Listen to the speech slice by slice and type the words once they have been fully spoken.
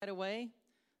way.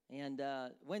 And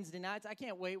Wednesday nights, I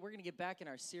can't wait. We're going to get back in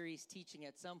our series teaching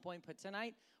at some point. But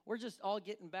tonight, we're just all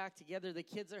getting back together. The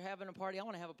kids are having a party. I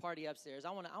want to have a party upstairs.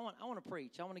 I want to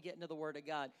preach. I want to get into the Word of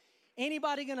God.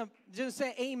 Anybody going to just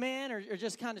say amen or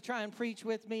just kind of try and preach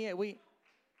with me?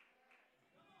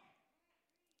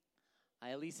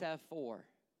 I at least have 4.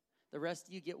 The rest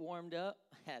of you get warmed up.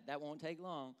 That won't take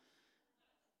long.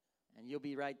 And you'll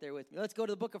be right there with me. Let's go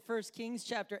to the book of 1 Kings,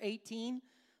 chapter 18.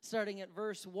 Starting at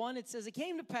verse 1, it says, "It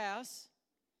came to pass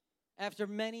after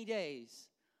many days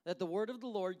that the word of the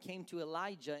Lord came to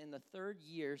Elijah in the 3rd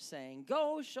year, saying,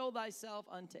 Go, show thyself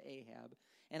unto Ahab,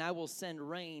 and I will send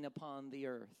rain upon the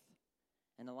earth.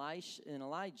 And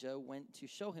Elijah went to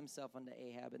show himself unto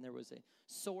Ahab, and there was a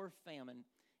sore famine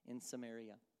in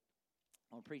Samaria."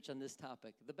 I'll preach on this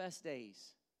topic. The best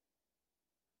days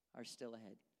are still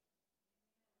ahead.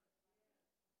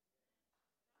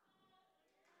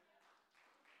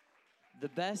 The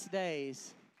best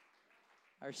days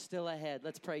are still ahead.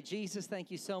 Let's pray. Jesus, thank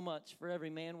you so much for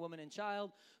every man, woman, and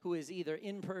child who is either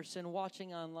in person,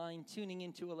 watching online, tuning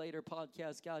into a later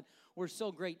podcast. God, we're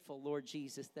so grateful, Lord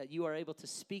Jesus, that you are able to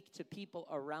speak to people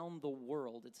around the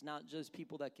world. It's not just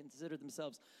people that consider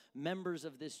themselves members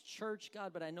of this church,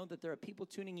 God, but I know that there are people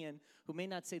tuning in who may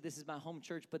not say this is my home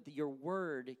church, but that your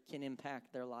word can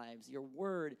impact their lives. Your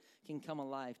word can come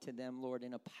alive to them, Lord,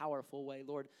 in a powerful way.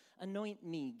 Lord, anoint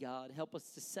me, God. Help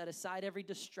us to set aside every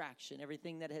distraction,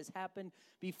 everything that has happened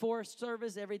before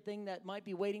service, everything that might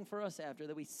be waiting for us after,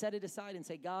 that we set it aside and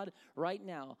say, God, right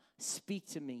now, speak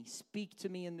to me. Speak to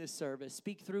me in this service.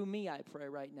 Speak through me, I pray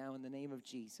right now in the name of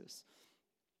Jesus.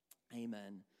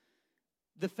 Amen.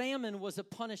 The famine was a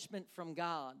punishment from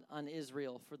God on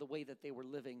Israel for the way that they were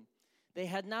living. They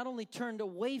had not only turned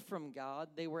away from God,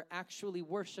 they were actually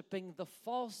worshiping the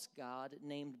false god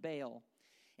named Baal.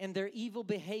 And their evil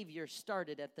behavior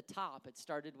started at the top. It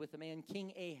started with a man,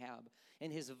 King Ahab,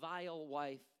 and his vile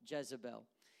wife, Jezebel.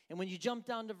 And when you jump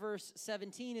down to verse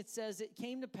 17, it says, "It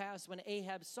came to pass when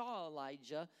Ahab saw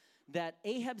Elijah, that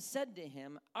Ahab said to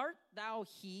him, Art thou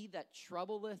he that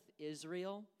troubleth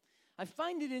Israel?" I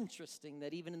find it interesting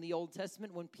that even in the Old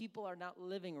Testament, when people are not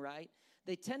living right,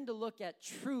 they tend to look at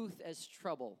truth as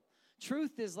trouble.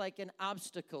 Truth is like an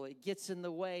obstacle. It gets in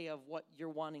the way of what you're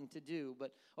wanting to do.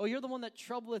 But, oh, you're the one that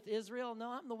troubleth Israel?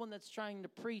 No, I'm the one that's trying to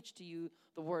preach to you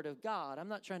the word of God. I'm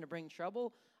not trying to bring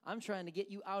trouble. I'm trying to get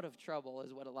you out of trouble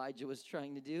is what Elijah was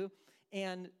trying to do.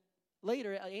 And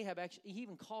later, Ahab actually, he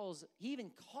even calls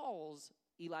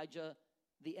Elijah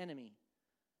the enemy.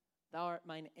 Thou art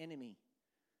mine enemy.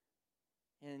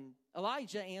 And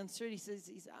Elijah answered, he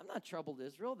says, I'm not troubled,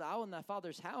 Israel, thou and thy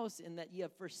father's house, in that ye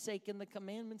have forsaken the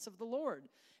commandments of the Lord,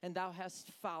 and thou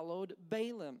hast followed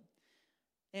Balaam.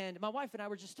 And my wife and I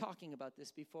were just talking about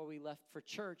this before we left for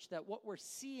church, that what we're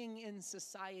seeing in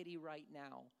society right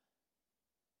now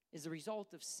is a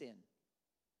result of sin.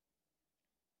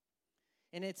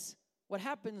 And it's what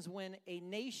happens when a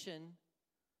nation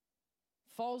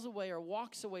falls away or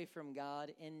walks away from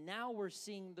God, and now we're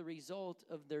seeing the result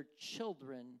of their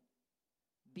children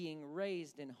being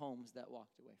raised in homes that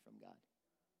walked away from God.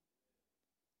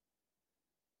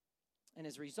 And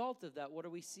as a result of that, what are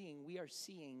we seeing? We are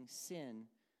seeing sin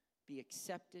be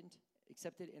accepted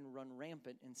and run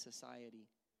rampant in society.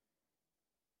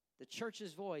 The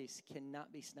church's voice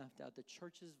cannot be snuffed out. The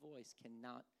church's voice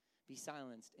cannot be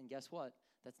silenced. And guess what?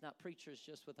 That's not preachers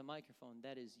just with a microphone.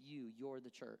 That is you. You're the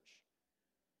church.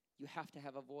 You have to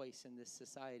have a voice in this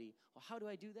society. Well, how do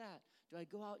I do that? Do I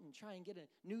go out and try and get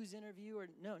a news interview? Or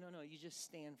no. You just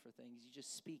stand for things. You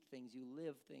just speak things. You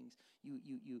live things.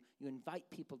 You invite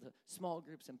people to small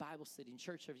groups and Bible study and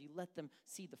church service. You let them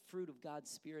see the fruit of God's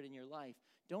Spirit in your life.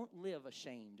 Don't live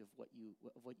ashamed of what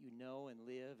you know and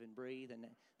live and breathe and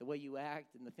the way you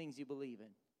act and the things you believe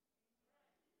in.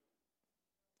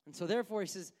 And so therefore he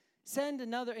says, "Send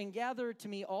another and gather to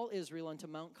me all Israel unto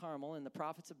Mount Carmel and the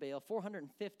prophets of Baal,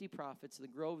 450 prophets, the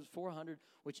groves 400,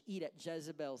 which eat at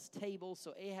Jezebel's table."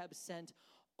 So Ahab sent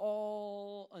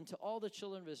unto all the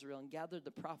children of Israel and gathered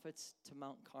the prophets to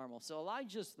Mount Carmel. So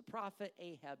Elijah's the prophet,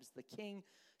 Ahab's the king.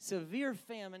 Severe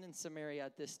famine in Samaria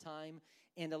at this time,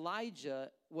 and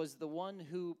Elijah was the one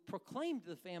who proclaimed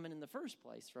the famine in the first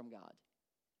place from God.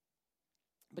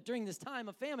 But during this time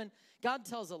of famine, God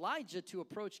tells Elijah to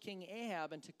approach King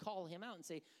Ahab and to call him out and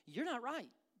say, "You're not right.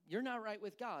 you're not right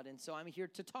with God. And so I'm here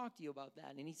to talk to you about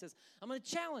that. And he says, I'm going to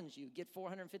challenge you. Get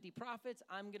 450 prophets.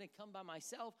 I'm going to come by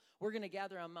myself. We're going to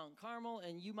gather on Mount Carmel.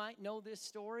 And you might know this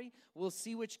story. We'll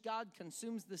see which God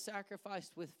consumes the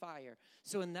sacrifice with fire.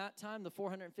 So in that time, the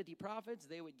 450 prophets,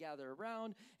 they would gather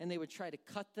around and they would try to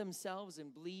cut themselves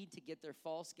and bleed to get their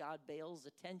false god Baal's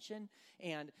attention.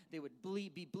 And they would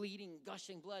be bleeding,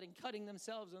 gushing blood, and cutting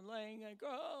themselves and laying and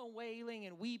wailing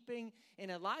and weeping. And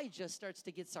Elijah starts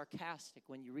to get sarcastic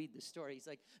when you read the story. He's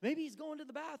like, maybe he's going to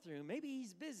the bathroom. Maybe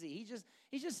he's busy.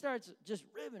 He just starts just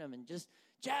ribbing them and just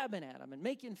jabbing at them and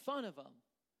making fun of them.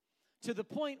 To the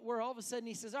point where all of a sudden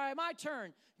he says, all right, my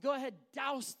turn. Go ahead,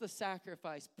 douse the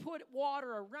sacrifice. Put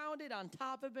water around it, on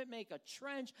top of it, make a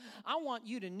trench. I want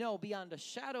you to know beyond a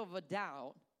shadow of a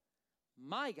doubt,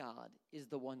 my God is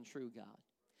the one true God.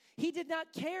 He did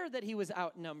not care that he was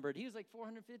outnumbered. He was like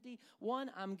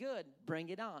 451, I'm good. Bring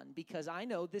it on, because I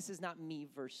know this is not me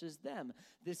versus them.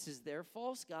 This is their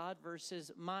false God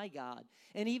versus my God.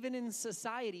 And even in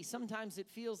society, sometimes it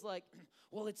feels like,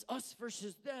 well, it's us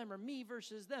versus them or me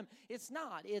versus them. It's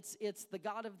not. It's the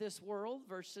God of this world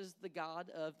versus the God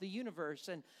of the universe.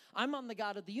 And I'm on the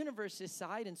God of the universe's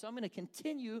side, and so I'm going to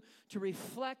continue to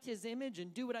reflect his image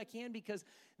and do what I can, because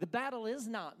the battle is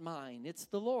not mine. It's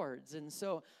the Lord's. And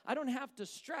so I don't have to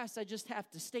stress. I just have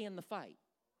to stay in the fight.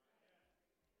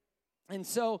 And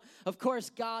so, of course,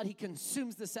 God, he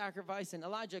consumes the sacrifice, and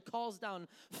Elijah calls down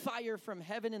fire from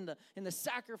heaven, and the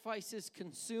sacrifice is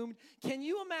consumed. Can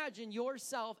you imagine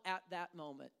yourself at that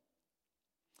moment?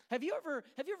 Have you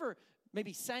ever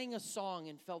maybe sang a song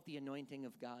and felt the anointing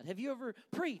of God? Have you ever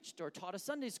preached or taught a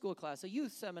Sunday school class, a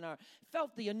youth seminar,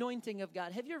 felt the anointing of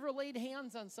God? Have you ever laid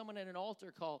hands on someone at an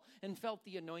altar call and felt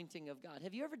the anointing of God?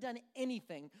 Have you ever done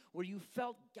anything where you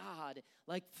felt God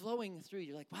like flowing through you?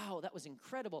 You're like, wow, that was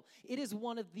incredible. It is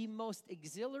one of the most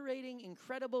exhilarating,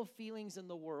 incredible feelings in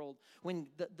the world when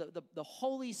the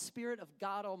Holy Spirit of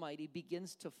God Almighty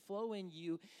begins to flow in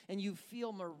you, and you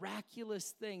feel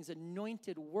miraculous things,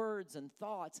 anointed words and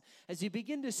thoughts as you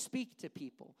begin to speak to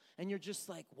people, and you're just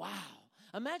like, wow.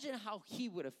 Imagine how he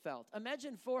would have felt.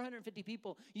 Imagine 450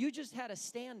 people. You just had a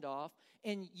standoff,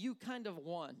 and you kind of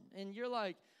won. And you're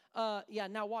like, yeah,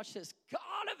 now watch this.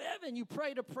 God of heaven, you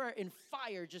prayed a prayer, and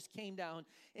fire just came down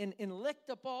and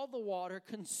licked up all the water,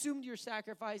 consumed your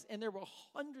sacrifice, and there were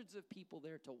hundreds of people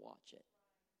there to watch it.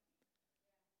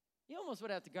 You almost would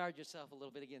have to guard yourself a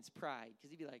little bit against pride, because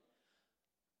you'd be like,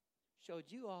 showed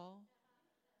you all.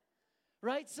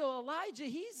 Right? So Elijah,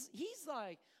 he's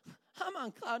like, I'm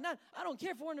on cloud nine. I don't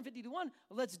care, 450 to 1.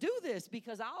 Let's do this,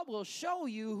 because I will show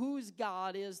you whose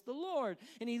God is the Lord.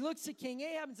 And he looks at King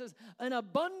Ahab and says, an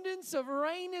abundance of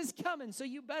rain is coming, so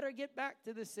you better get back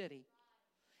to the city.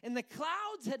 And the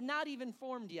clouds had not even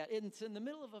formed yet. It's in the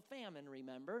middle of a famine,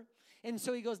 remember? And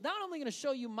so he goes, not only going to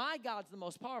show you my God's the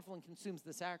most powerful and consumes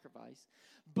the sacrifice,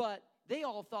 but they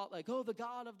all thought like, oh, the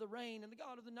God of the rain and the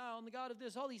God of the Nile and the God of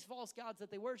this, all these false gods that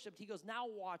they worshiped. He goes, now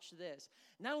watch this.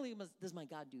 Not only does my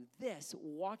God do this,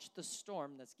 watch the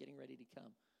storm that's getting ready to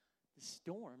come. The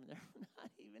storm, there are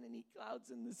not even any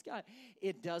clouds in the sky.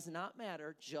 It does not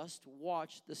matter. Just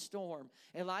watch the storm.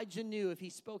 Elijah knew if he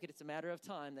spoke it, it's a matter of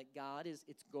time that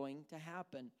it's going to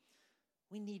happen.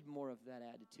 We need more of that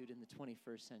attitude in the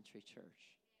 21st century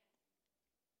church.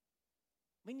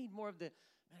 We need more of the,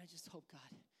 man, I just hope God,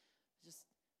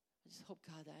 I just hope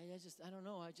God, I don't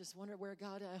know, I just wonder where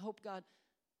God, I hope God.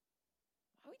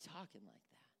 Why are we talking like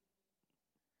that?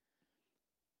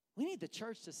 We need the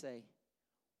church to say,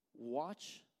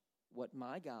 watch what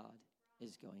my God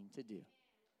is going to do.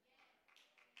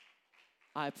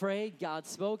 I prayed, God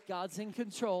spoke, God's in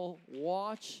control.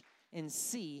 Watch and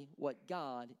see what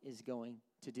God is going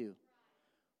to do.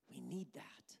 We need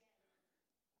that.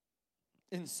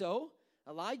 And so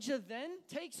Elijah then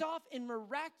takes off and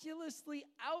miraculously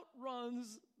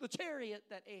outruns the chariot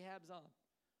that Ahab's on.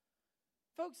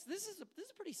 Folks, this is a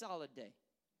pretty solid day.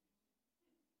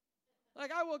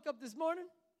 Like, I woke up this morning,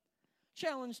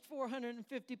 challenged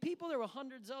 450 people. There were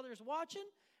hundreds of others watching.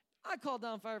 I called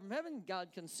down fire from heaven. God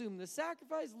consumed the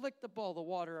sacrifice, licked up all the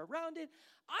water around it.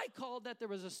 I called that there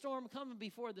was a storm coming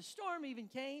before the storm even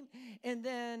came. And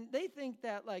then they think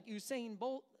that, like, Usain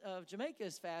Bolt of Jamaica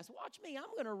is fast. Watch me. I'm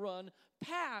going to run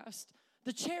past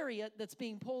the chariot that's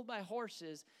being pulled by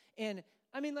horses. And,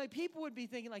 I mean, like, people would be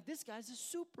thinking, like, this guy's a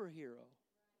superhero.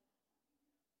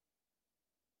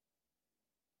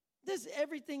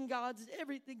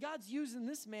 God's using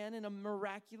this man in a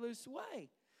miraculous way.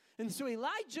 And so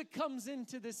Elijah comes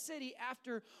into the city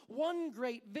after one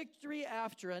great victory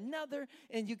after another.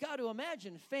 And you got to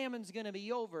imagine famine's going to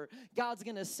be over. God's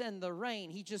going to send the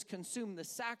rain. He just consumed the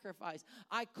sacrifice.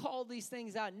 I called these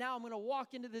things out. Now I'm going to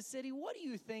walk into the city. What do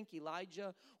you think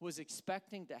Elijah was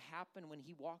expecting to happen when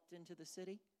he walked into the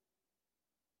city?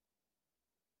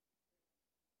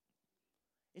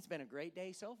 It's been a great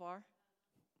day so far.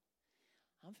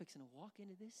 I'm fixing to walk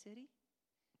into this city.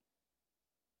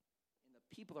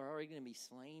 People are already going to be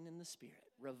slain in the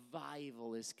spirit.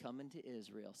 Revival is coming to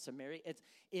Israel. Samaria,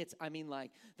 I mean,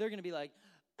 like, they're going to be like,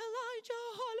 Elijah,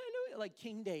 hallelujah. Like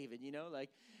King David, like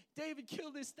David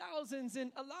killed his thousands,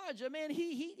 and Elijah, man,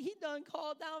 he done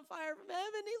called down fire from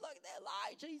heaven. He looked at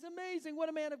Elijah. He's amazing. What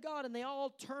a man of God. And they all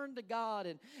turn to God.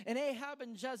 And Ahab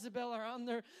and Jezebel are on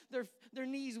their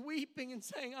knees weeping and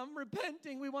saying, I'm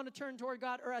repenting. We want to turn toward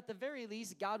God. Or at the very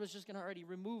least, God was just going to already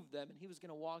remove them, and he was going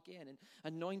to walk in and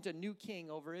anoint a new king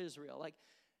over Israel. Like,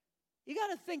 you got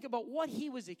to think about what he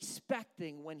was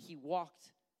expecting when he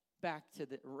walked back to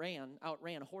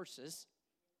outran horses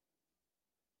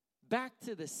back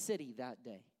to the city that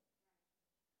day.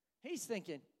 He's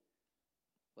thinking,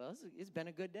 well, it's been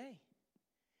a good day.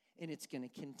 And it's going to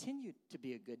continue to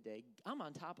be a good day. I'm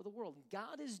on top of the world.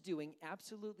 God is doing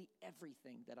absolutely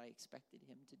everything that I expected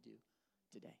him to do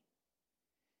today.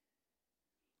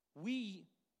 We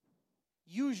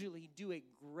usually do a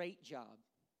great job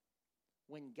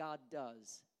when God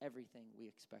does everything we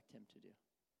expect him to do.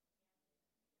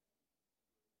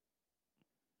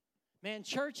 Man,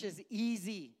 church is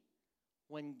easy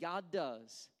when God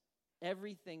does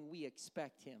everything we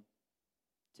expect him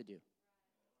to do.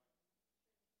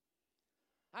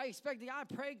 I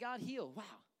prayed, God healed. Wow.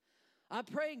 I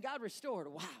prayed, God restored.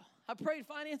 Wow. I prayed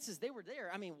finances, they were there.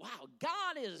 I mean, wow,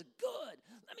 God is good.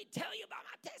 Let me tell you about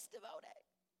my testimony.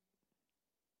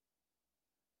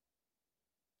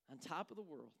 On top of the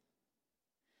world.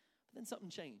 But then something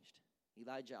changed.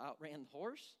 Elijah outran the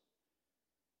horse,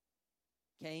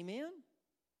 came in,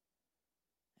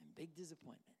 and big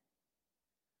disappointment.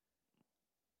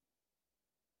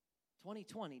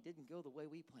 2020 didn't go the way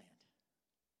we planned.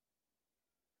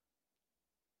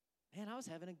 Man, I was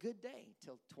having a good day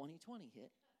till 2020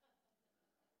 hit.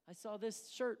 I saw this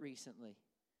shirt recently.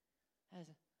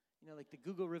 Like the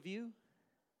Google review.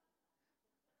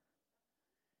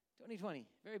 2020,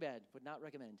 very bad, would not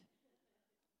recommend.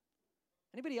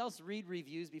 Anybody else read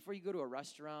reviews before you go to a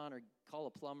restaurant or call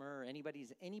a plumber? Or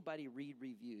anybody read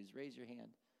reviews? Raise your hand.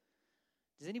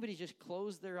 Does anybody just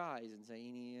close their eyes and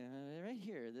say, right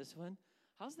here, this one?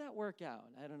 How's that work out?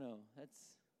 I don't know.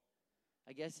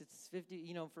 I guess it's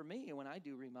 50. For me, when I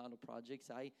do remodel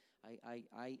projects, I'm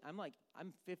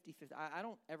 50-50. I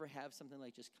don't ever have something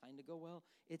like just kind of go well.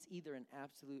 It's either an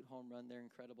absolute home run, they're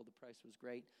incredible, the price was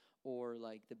great, or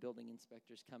like the building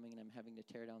inspector's coming and I'm having to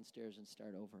tear downstairs and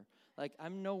start over. Like,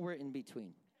 I'm nowhere in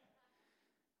between.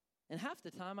 And half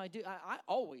the time I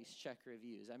always check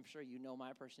reviews. I'm sure you know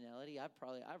my personality. I've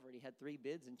already had 3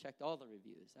 bids and checked all the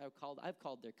reviews. I've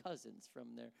called their cousins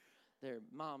from their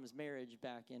mom's marriage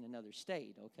back in another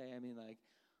state, okay?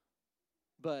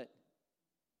 But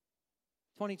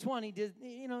 2020 did,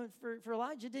 for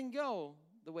Elijah didn't go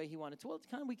the way he wanted to. Well, it's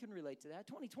we can relate to that.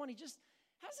 2020 just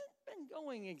hasn't been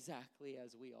going exactly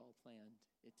as we all planned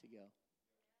it to go.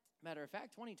 Matter of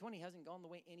fact, 2020 hasn't gone the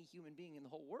way any human being in the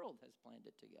whole world has planned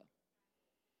it to go.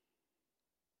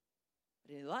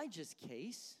 But in Elijah's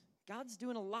case, God's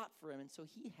doing a lot for him, and so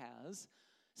he has.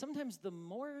 Sometimes the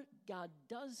more God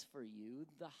does for you,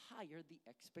 the higher the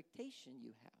expectation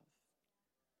you have.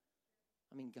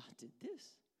 God did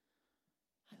this.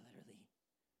 I literally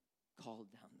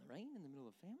called down the rain in the middle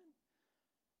of famine.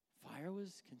 Fire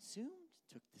was consumed,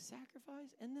 took the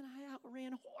sacrifice, and then I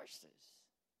outran horses.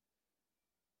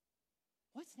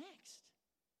 What's next?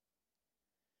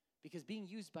 Because being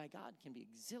used by God can be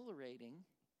exhilarating,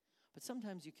 but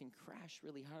sometimes you can crash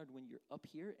really hard when you're up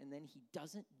here and then he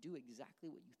doesn't do exactly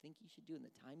what you think he should do in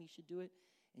the time he should do it,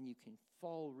 and you can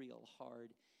fall real hard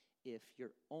if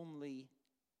your only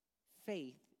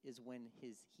faith is when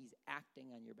he's acting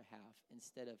on your behalf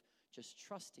instead of just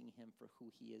trusting him for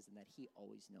who he is and that he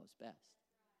always knows best.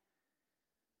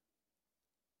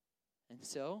 And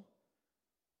so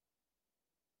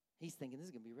he's thinking this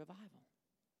is going to be revival.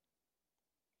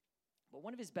 But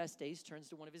one of his best days turns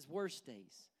to one of his worst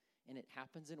days, and it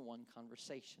happens in one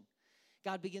conversation.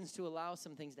 God begins to allow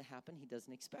some things to happen he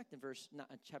doesn't expect. In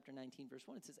chapter 19, verse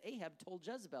 1, it says, Ahab told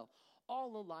Jezebel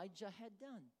all Elijah had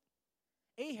done.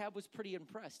 Ahab was pretty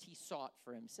impressed. He saw it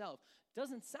for himself.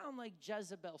 Doesn't sound like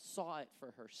Jezebel saw it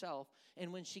for herself.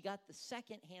 And when she got the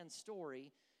secondhand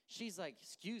story, she's like,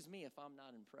 excuse me if I'm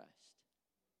not impressed.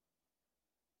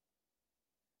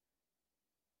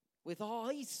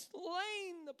 he's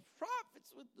slain the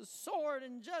prophets with the sword.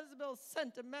 And Jezebel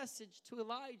sent a message to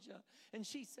Elijah. And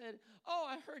she said, oh,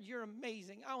 I heard you're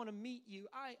amazing. I want to meet you.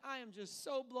 I am just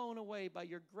so blown away by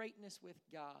your greatness with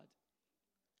God.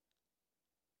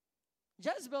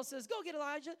 Jezebel says, go get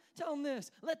Elijah. Tell him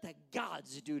this. Let the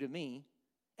gods do to me,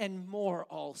 and more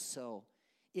also,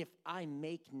 if I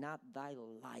make not thy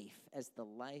life as the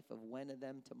life of one of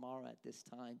them tomorrow at this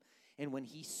time. And when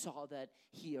he saw that,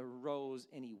 he arose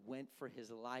and he went for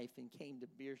his life and came to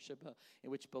Beersheba,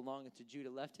 which belonged to Judah,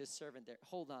 left his servant there.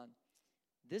 Hold on.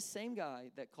 This same guy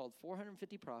that called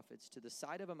 450 prophets to the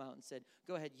side of a mountain said,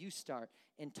 go ahead, you start,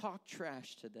 and talk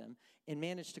trash to them, and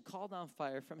managed to call down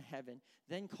fire from heaven,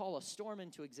 then call a storm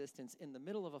into existence in the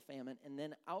middle of a famine, and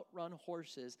then outrun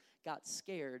horses, got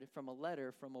scared from a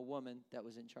letter from a woman that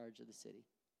was in charge of the city.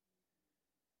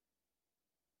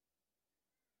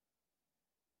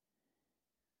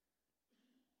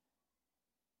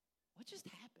 What just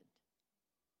happened?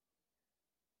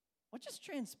 What just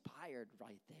transpired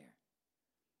right there?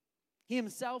 He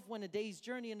himself went a day's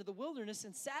journey into the wilderness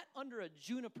and sat under a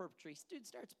juniper tree. Dude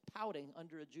starts pouting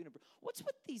under a juniper. What's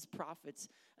with these prophets?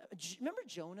 Remember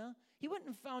Jonah? He went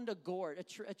and found a gourd,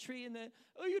 a tree, and then,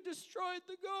 oh, you destroyed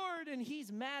the gourd. And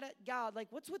he's mad at God. Like,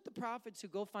 what's with the prophets who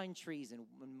go find trees and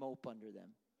mope under them?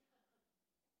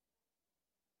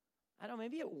 I don't know,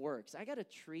 maybe it works. I got a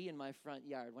tree in my front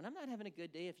yard. When I'm not having a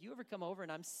good day, if you ever come over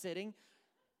and I'm sitting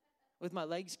with my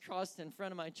legs crossed in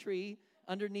front of my tree,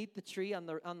 underneath the tree on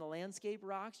the landscape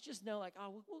rocks, just know, like,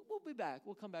 oh, we'll be back.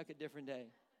 We'll come back a different day.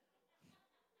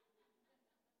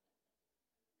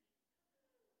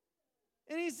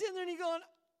 And he's sitting there and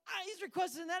he's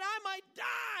requesting that I might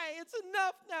die. It's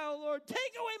enough now, Lord. Take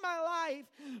away my life,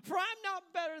 for I'm not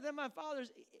better than my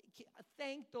fathers.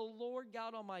 Thank the Lord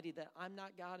God Almighty that I'm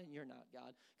not God and you're not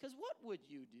God. Because what would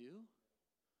you do?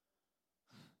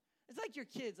 It's like your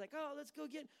kids, like, oh, let's go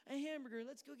get a hamburger.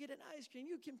 Let's go get an ice cream.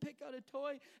 You can pick out a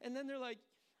toy. And then they're like,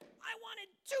 I wanted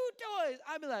 2 toys.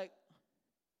 I'd be like,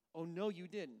 oh, no, you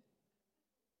didn't.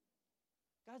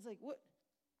 God's like, what?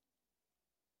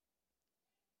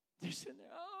 They're sitting there,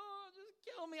 oh, just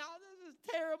kill me. Oh, this is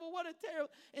terrible. What a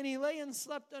terrible. And he lay and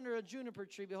slept under a juniper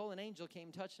tree. Behold, an angel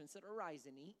came, touched him, and said, arise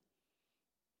and eat.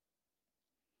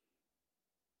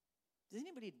 Does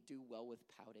anybody do well with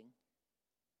pouting?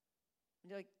 And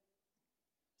you're like,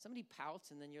 somebody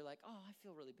pouts, and then you're like, oh, I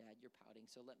feel really bad. You're pouting,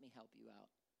 so let me help you out.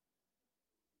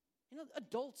 You know,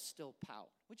 adults still pout,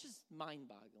 which is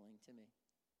mind-boggling to me.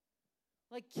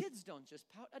 Like, kids don't just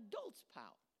pout. Adults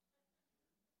pout.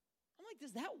 I'm like,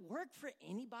 does that work for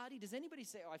anybody? Does anybody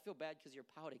say, oh, I feel bad because you're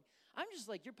pouting? I'm just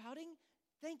like, you're pouting?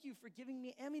 Thank you for giving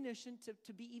me ammunition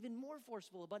to be even more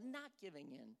forceful about not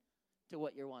giving in to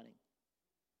what you're wanting.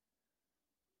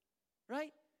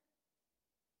 Right?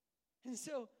 And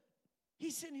so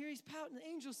he's sitting here, he's pouting. The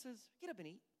angel says, get up and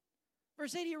eat.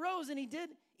 Verse 8, he arose and he did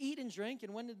eat and drink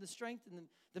and went into the strength and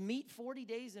the meat 40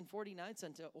 days and 40 nights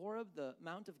unto Horeb, the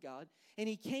mount of God. And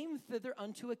he came thither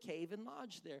unto a cave and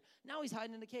lodged there. Now he's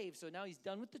hiding in a cave. So now he's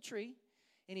done with the tree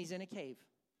and he's in a cave.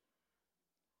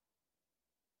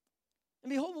 And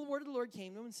behold, the word of the Lord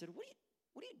came to him and said, what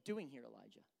are you doing here,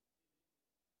 Elijah?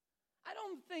 I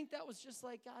don't think that was just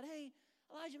like, God, hey,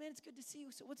 Elijah, man, it's good to see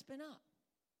you. So what's been up?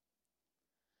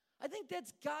 I think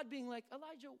that's God being like,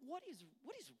 Elijah, what is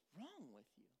wrong with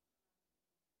you?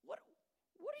 What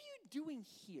are you doing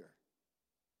here?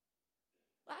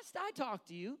 Last I talked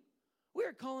to you, we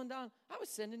were calling down, I was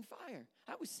sending fire.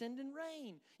 I was sending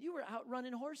rain. You were out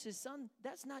running horses. Son,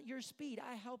 that's not your speed.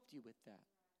 I helped you with that.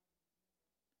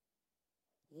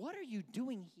 What are you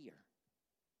doing here?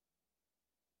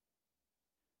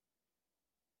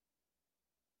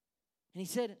 And he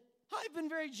said, I've been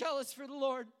very jealous for the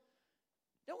Lord.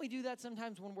 Don't we do that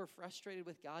sometimes when we're frustrated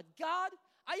with God? God,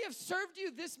 I have served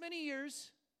you this many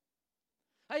years.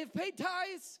 I have paid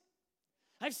tithes.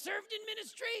 I've served in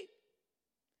ministry.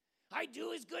 I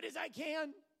do as good as I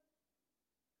can.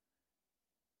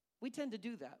 We tend to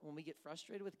do that when we get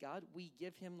frustrated with God. We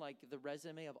give him like the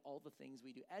resume of all the things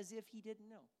we do, as if he didn't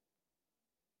know.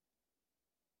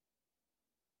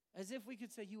 As if we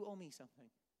could say, you owe me something.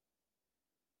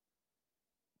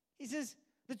 He says,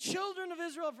 the children of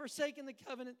Israel have forsaken the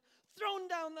covenant, thrown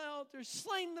down the altar,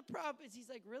 slain the prophets. He's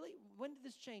like, really? When did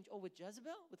this change? Oh, with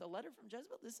Jezebel? With a letter from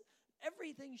Jezebel?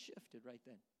 Everything shifted right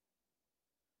then.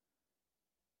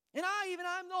 And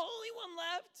I'm the only one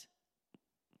left.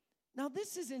 Now,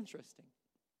 this is interesting.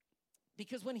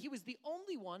 Because when he was the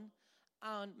only one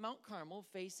on Mount Carmel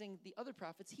facing the other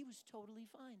prophets, he was totally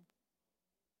fine.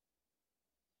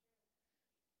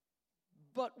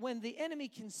 But when the enemy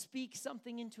can speak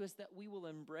something into us that we will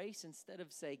embrace instead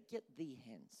of say, get thee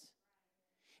hence.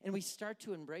 And we start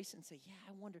to embrace and say, yeah,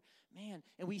 I wonder, man.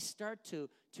 And we start to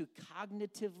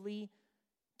cognitively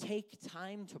take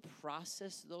time to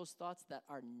process those thoughts that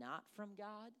are not from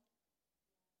God.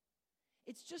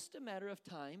 It's just a matter of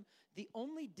time. The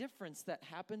only difference that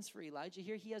happens for Elijah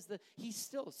here, he's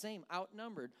still same,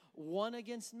 outnumbered, one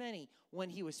against many. When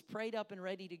he was prayed up and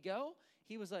ready to go,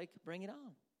 he was like, bring it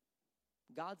on.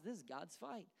 This is God's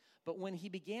fight. But when he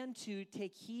began to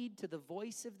take heed to the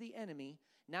voice of the enemy,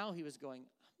 now he was going,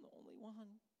 I'm the only one.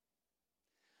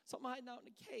 So I'm hiding out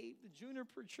in a cave. The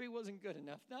juniper tree wasn't good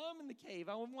enough. Now I'm in the cave.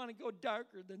 I want to go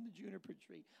darker than the juniper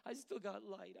tree. I still got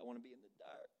light. I want to be in the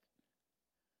dark.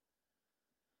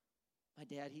 My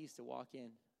dad, he used to walk in.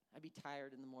 I'd be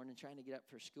tired in the morning trying to get up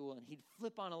for school, and he'd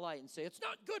flip on a light and say, it's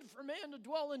not good for man to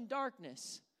dwell in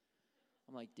darkness.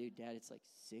 I'm like, dude, Dad, it's like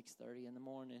 6:30 in the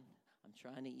morning. I'm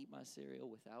trying to eat my cereal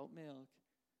without milk.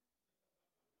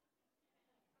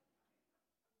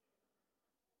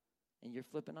 And you're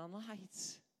flipping on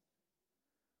lights.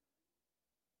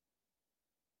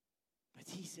 But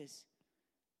he says,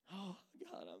 oh,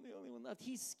 God, I'm the only one left.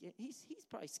 He's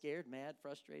probably scared, mad,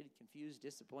 frustrated, confused,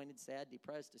 disappointed, sad,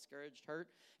 depressed, discouraged, hurt.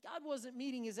 God wasn't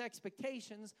meeting his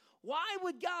expectations. Why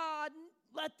would God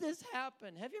let this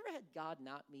happen? Have you ever had God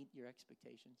not meet your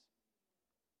expectations?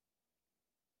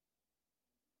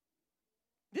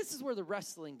 This is where the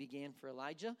wrestling began for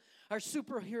Elijah. Our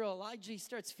superhero Elijah, he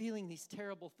starts feeling these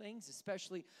terrible things,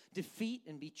 especially defeat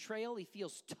and betrayal. He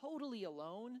feels totally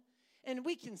alone. And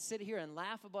we can sit here and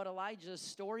laugh about Elijah's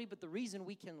story, but the reason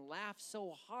we can laugh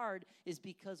so hard is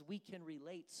because we can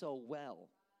relate so well.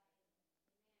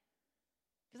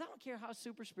 Because I don't care how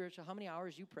super spiritual, how many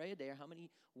hours you pray a day, or how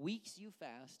many weeks you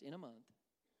fast in a month.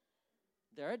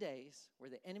 There are days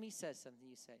where the enemy says something,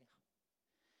 you say,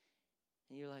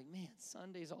 and you're like, man,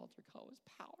 Sunday's altar call was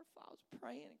powerful. I was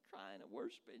praying and crying and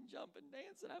worshiping, jumping,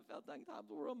 dancing. I felt like top of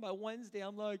the world. By Wednesday,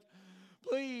 I'm like,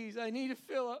 please, I need to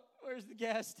fill up. Where's the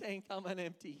gas tank? I'm on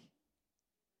empty.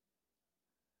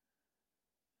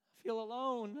 I feel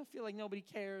alone. I feel like nobody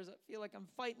cares. I feel like I'm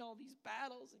fighting all these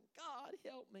battles, and God,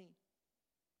 help me.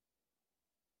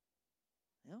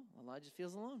 Elijah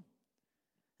feels alone.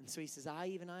 And so he says, I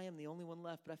am the only one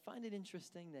left. But I find it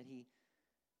interesting that the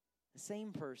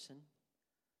same person,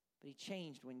 but he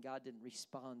changed when God didn't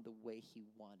respond the way he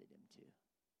wanted him to.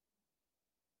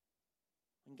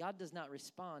 When God does not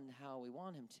respond how we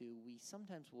want him to, we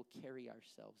sometimes will carry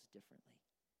ourselves differently.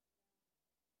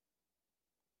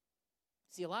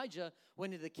 See, Elijah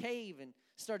went into the cave and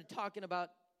started talking about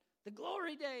the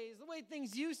glory days, the way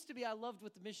things used to be. I loved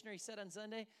what the missionary said on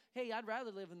Sunday. Hey, I'd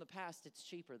rather live in the past. It's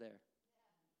cheaper there.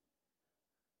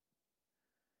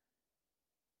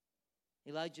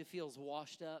 Elijah feels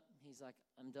washed up. He's like,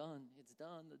 I'm done. It's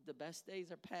done. The best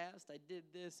days are past. I did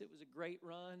this. It was a great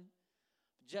run.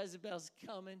 Jezebel's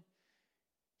coming.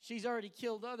 She's already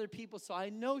killed other people, so I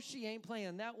know she ain't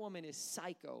playing. That woman is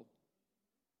psycho.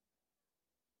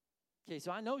 Okay,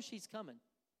 so I know she's coming.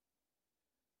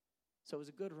 So it was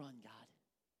a good run, God.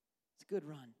 It's a good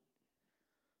run.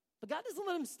 But God doesn't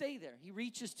let him stay there. He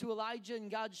reaches to Elijah, and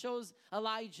God shows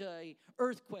Elijah an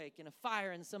earthquake and a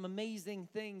fire and some amazing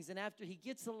things. And after he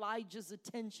gets Elijah's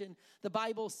attention, the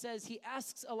Bible says he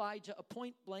asks Elijah a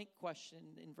point-blank question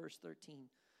in verse 13.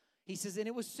 He says, and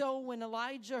it was so when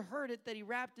Elijah heard it that he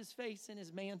wrapped his face in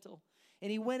his mantle.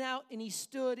 And he went out and he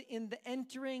stood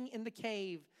entering in the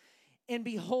cave. And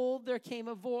behold, there came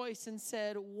a voice and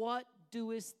said, what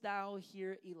doest thou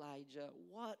here, Elijah?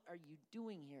 What are you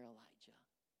doing here, Elijah?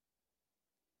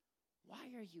 Why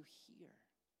are you here?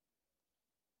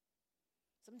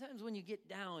 Sometimes when you get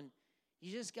down,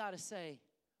 you just got to say,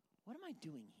 what am I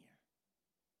doing here?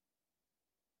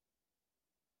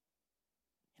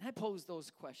 And I pose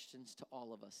those questions to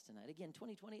all of us tonight. Again,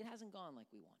 2020, it hasn't gone like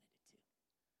we wanted it to.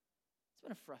 It's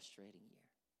been a frustrating year.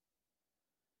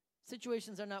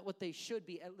 Situations are not what they should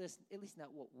be, at least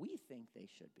not what we think they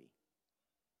should be.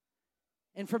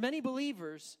 And for many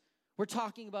believers, we're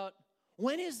talking about,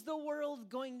 when is the world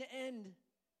going to end?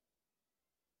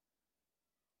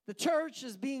 The church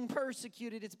is being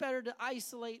persecuted. It's better to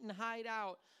isolate and hide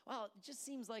out. Well, it just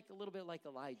seems like a little bit like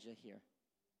Elijah here.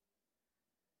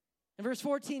 In verse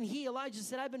 14, Elijah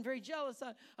said, I've been very jealous.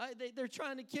 They're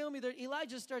trying to kill me.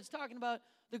 Elijah starts talking about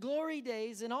the glory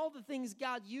days and all the things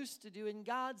God used to do. And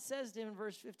God says to him in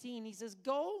verse 15, he says,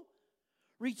 go,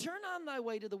 return on thy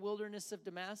way to the wilderness of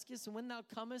Damascus, and when thou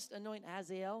comest, anoint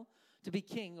Hazael to be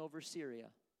king over Syria.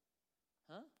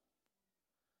 Huh?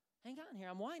 Hang on here.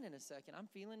 I'm whining a second. I'm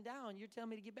feeling down. You're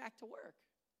telling me to get back to work.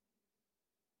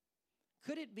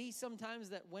 Could it be sometimes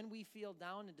that when we feel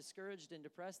down and discouraged and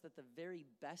depressed, that the very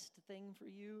best thing for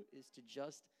you is to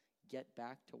just get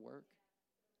back to work?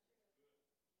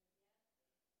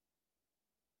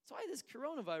 That's why this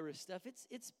coronavirus stuff,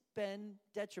 it's been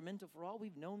detrimental for all.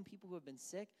 We've known people who have been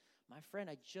sick. My friend,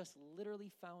 I just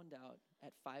literally found out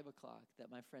at 5 o'clock that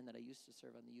my friend that I used to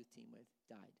serve on the youth team with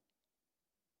died.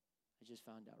 I just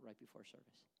found out right before service.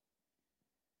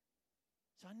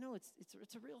 So I know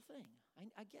it's a real thing.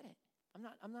 I get it.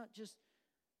 I'm not just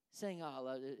saying,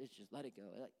 oh, it's just let it go.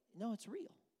 Like, no, it's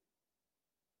real.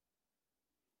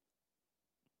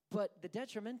 But the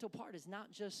detrimental part is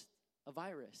not just a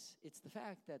virus. It's the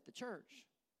fact that the church,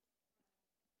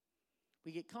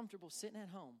 we get comfortable sitting at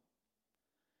home.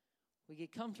 We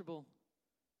get comfortable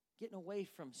getting away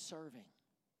from serving,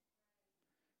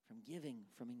 from giving,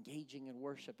 from engaging in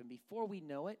worship. And before we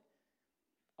know it,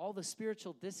 all the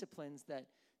spiritual disciplines that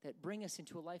bring us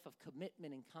into a life of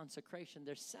commitment and consecration,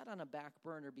 they're set on a back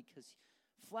burner because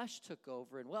flesh took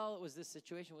over. And, well, it was this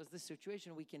situation,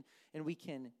 we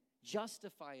can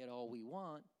justify it all we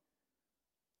want.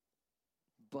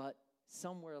 But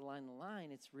somewhere along the line,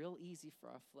 it's real easy for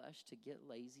our flesh to get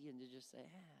lazy and to just say,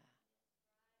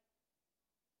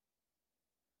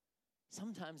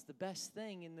 Sometimes the best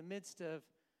thing in the midst of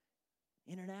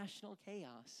international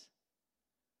chaos.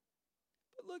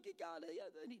 But look at God.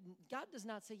 God does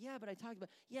not say, but I talked about,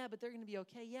 but they're going to be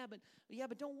okay.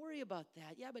 But don't worry about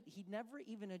that. But he never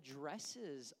even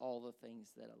addresses all the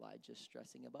things that Elijah's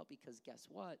stressing about, because guess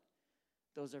what?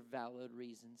 Those are valid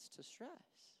reasons to stress.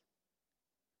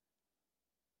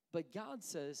 But God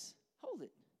says, hold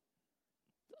it.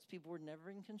 Those people were never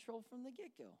in control from the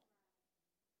get-go.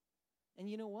 And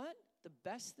you know what? The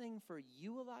best thing for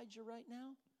you, Elijah, right now,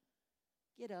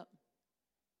 get up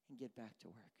and get back to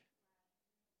work.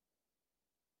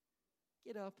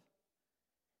 Get up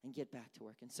and get back to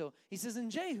work. And so he says, and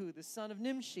Jehu, the son of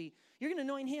Nimshi, you're going to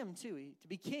anoint him too to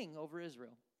be king over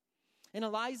Israel. And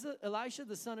Elisha,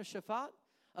 the son of Shaphat,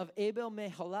 of Abel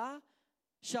Meholah,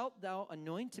 shalt thou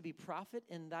anoint to be prophet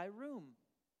in thy room.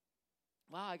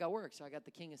 Wow, I got work. So I got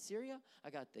the king of Syria, I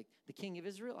got the king of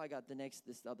Israel, I got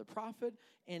this other prophet.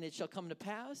 And it shall come to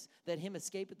pass that him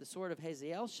escapeth the sword of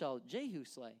Hazael shall Jehu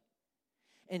slay.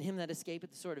 And him that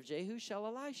escapeth the sword of Jehu shall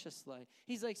Elisha slay.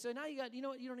 He's like, so now you know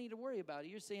what, you don't need to worry about it.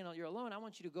 You're saying you're alone. I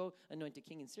want you to go anoint a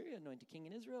king in Syria, anoint a king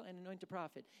in Israel, and anoint a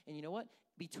prophet. And you know what?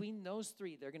 Between those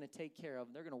three, they're going to take care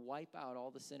of, they're going to wipe out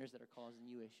all the sinners that are causing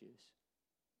you issues.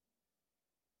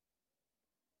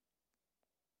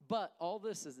 But all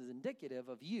this is indicative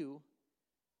of you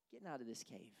getting out of this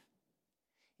cave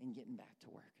and getting back to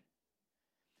work.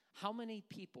 How many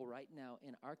people right now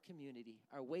in our community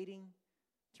are waiting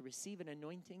to receive an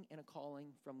anointing and a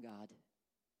calling from God?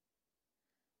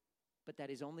 But that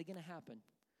is only going to happen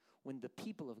when the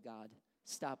people of God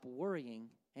stop worrying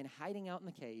and hiding out in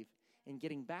the cave and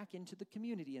getting back into the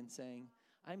community and saying,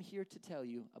 I'm here to tell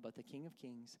you about the King of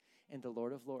Kings and the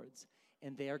Lord of Lords.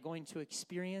 And they are going to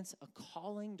experience a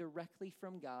calling directly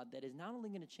from God that is not only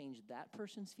going to change that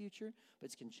person's future, but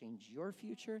it's going to change your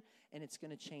future, and it's going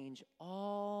to change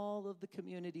all of the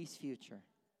community's future.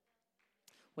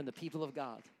 When the people of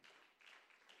God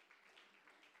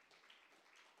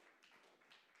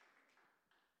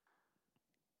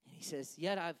and he says,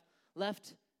 yet I've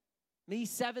left me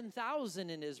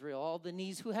 7,000 in Israel, all the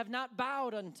knees who have not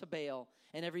bowed unto Baal,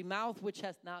 and every mouth which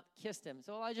hath not kissed him.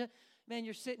 So Elijah, man,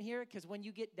 you're sitting here because when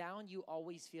you get down, you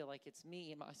always feel like it's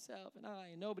me and myself and I,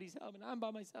 and nobody's helping. I'm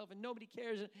by myself and nobody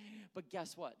cares. But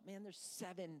guess what? Man, there's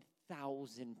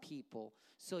 7,000 people.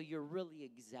 So you're really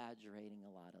exaggerating a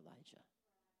lot, Elijah.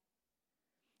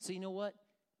 So you know what?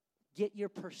 Get your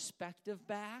perspective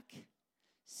back,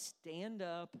 stand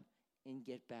up, and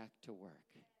get back to work.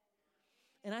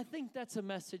 And I think that's a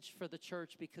message for the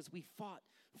church, because we fought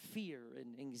fear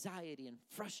and anxiety and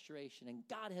frustration, and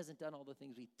God hasn't done all the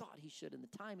things we thought he should in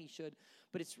the time he should.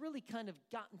 But it's really kind of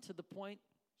gotten to the point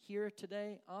here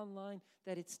today, online,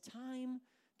 that it's time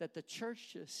that the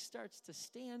church just starts to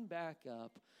stand back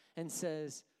up and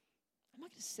says, I'm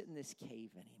not going to sit in this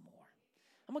cave anymore.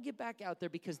 I'm going to get back out there,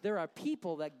 because there are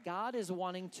people that God is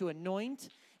wanting to anoint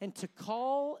and to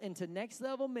call into next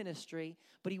level ministry,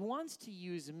 but he wants to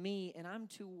use me, and I'm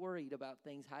too worried about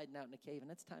things hiding out in a cave,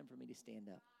 and it's time for me to stand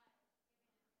up.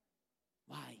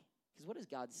 Why? Because what is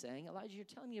God saying? Elijah, you're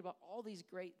telling me about all these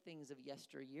great things of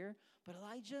yesteryear, but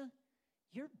Elijah,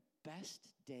 your best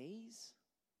days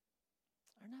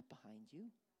are not behind you.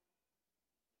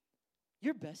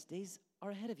 Your best days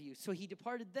are ahead of you. So he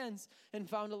departed thence and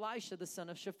found Elisha, the son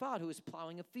of Shaphat, who was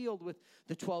plowing a field with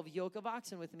the 12 yoke of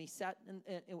oxen with him. He sat and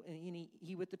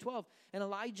he with the 12. And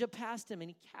Elijah passed him, and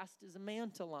he cast his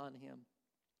mantle on him.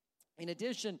 In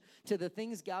addition to the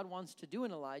things God wants to do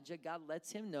in Elijah, God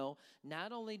lets him know,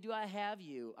 not only do I have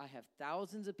you, I have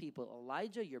thousands of people.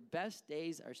 Elijah, your best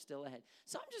days are still ahead.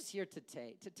 So I'm just here to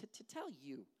tell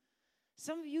you,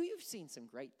 some of you, you've seen some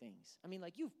great things. I mean,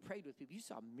 like, you've prayed with people. You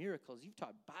saw miracles. You've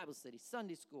taught Bible study,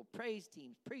 Sunday school, praise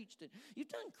teams, preached. And you've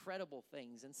done incredible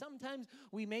things. And sometimes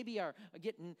we maybe are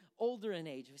getting older in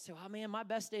age. We say, oh, man, my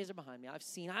best days are behind me.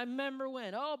 I remember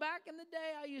when. Oh, back in the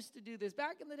day, I used to do this.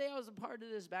 Back in the day, I was a part of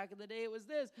this. Back in the day, it was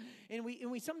this. And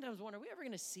we sometimes wonder, are we ever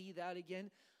going to see that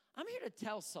again? I'm here to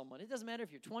tell someone, it doesn't matter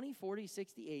if you're 20, 40,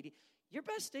 60, 80, your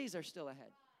best days are still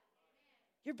ahead.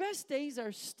 Your best days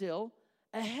are still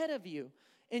ahead of you.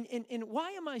 And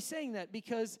why am I saying that?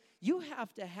 Because you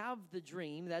have to have the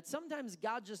dream that sometimes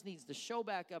God just needs to show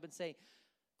back up and say,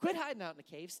 quit hiding out in the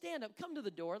cave, stand up, come to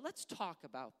the door, let's talk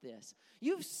about this.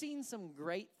 You've seen some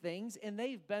great things, and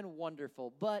they've been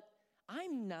wonderful, but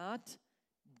I'm not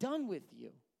done with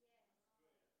you.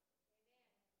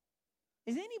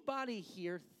 Is anybody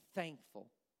here thankful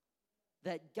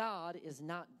that God is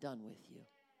not done with you?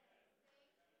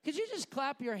 Could you just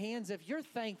clap your hands if you're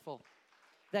thankful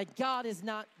that God is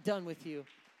not done with you?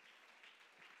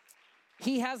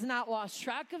 He has not lost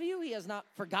track of you. He has not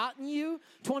forgotten you.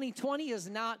 2020 is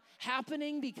not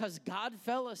happening because God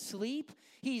fell asleep.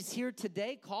 He's here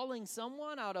today calling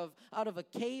someone out of a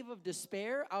cave of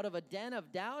despair, out of a den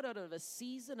of doubt, out of a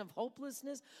season of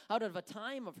hopelessness, out of a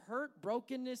time of hurt,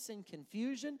 brokenness, and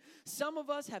confusion. Some of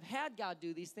us have had God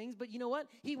do these things, but you know what?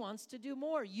 He wants to do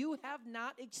more. You have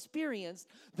not experienced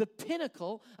the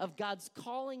pinnacle of God's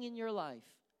calling in your life.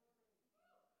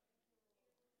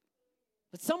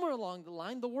 But somewhere along the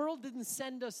line, the world didn't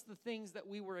send us the things that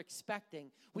we were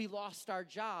expecting. We lost our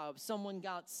job. Someone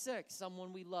got sick.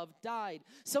 Someone we loved died.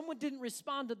 Someone didn't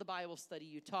respond to the Bible study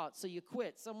you taught, so you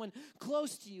quit. Someone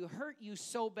close to you hurt you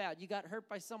so bad. You got hurt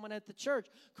by someone at the church.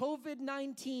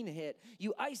 COVID-19 hit.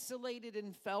 You isolated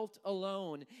and felt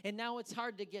alone. And now it's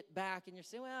hard to get back. And you're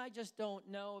saying, well, I just don't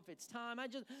know if it's time.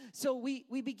 So we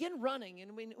begin running,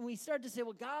 and we start to say,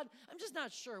 well, God, I'm just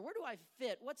not sure. Where do I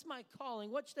fit? What's my calling?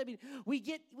 What should I be?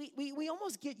 We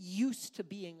almost get used to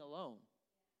being alone.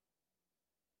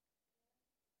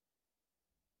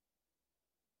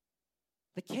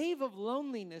 The cave of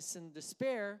loneliness and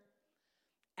despair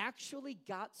actually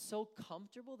got so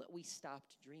comfortable that we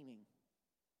stopped dreaming.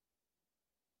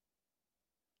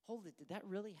 Hold it, did that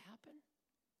really happen?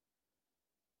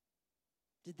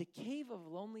 Did the cave of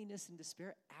loneliness and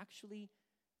despair actually,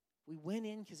 we went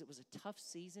in because it was a tough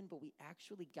season, but we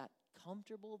actually got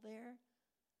comfortable there?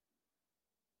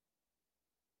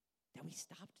 That we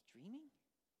stopped dreaming?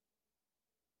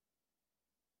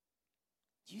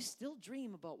 Do you still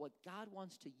dream about what God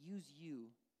wants to use you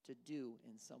to do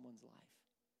in someone's life?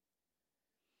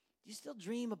 Do you still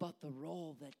dream about the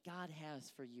role that God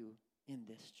has for you in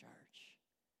this church?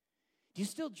 Do you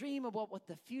still dream about what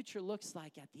the future looks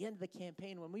like at the end of the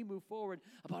campaign when we move forward,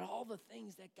 about all the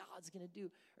things that God's going to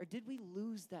do? Or did we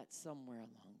lose that somewhere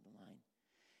along the line?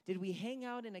 Did we hang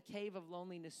out in a cave of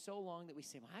loneliness so long that we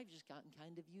say, well, I've just gotten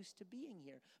kind of used to being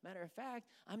here. Matter of fact,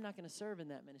 I'm not going to serve in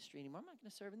that ministry anymore. I'm not going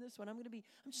to serve in this one. I'm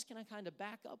just going to kind of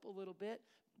back up a little bit.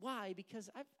 Why? Because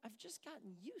I've just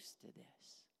gotten used to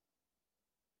this.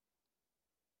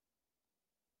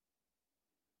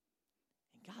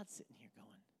 And God's sitting here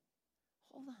going,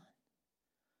 hold on.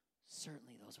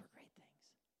 Certainly those were great things.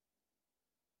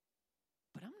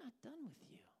 But I'm not done with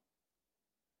you.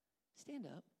 Stand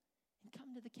up. And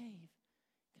come to the cave.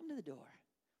 Come to the door.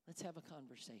 Let's have a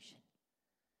conversation.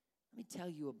 Let me tell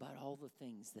you about all the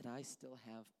things that I still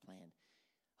have planned.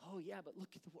 Oh, yeah, but look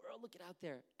at the world. Look at out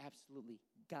there. Absolutely.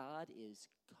 God is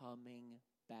coming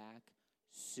back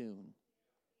soon.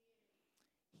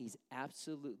 He's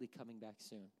absolutely coming back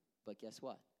soon. But guess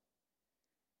what?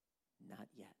 Not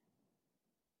yet.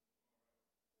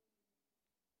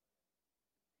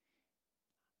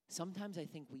 Sometimes I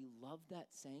think we love that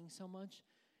saying so much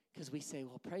because we say,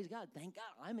 well, praise God, thank God,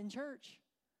 I'm in church.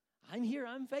 I'm here,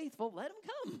 I'm faithful, let him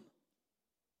come.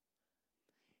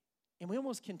 And we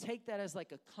almost can take that as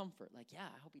like a comfort, like, yeah,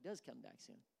 I hope he does come back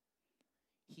soon.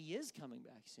 He is coming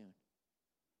back soon,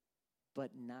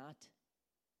 but not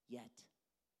yet.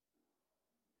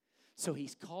 So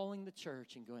he's calling the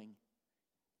church and going,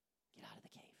 get out of the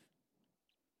cave.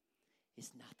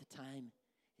 It's not the time.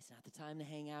 It's not the time to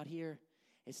hang out here.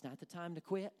 It's not the time to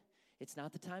quit. It's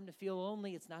not the time to feel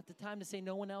lonely. It's not the time to say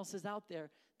no one else is out there.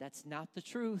 That's not the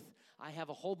truth. I have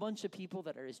a whole bunch of people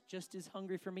that are just as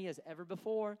hungry for me as ever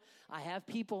before. I have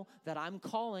people that I'm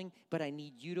calling, but I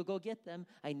need you to go get them.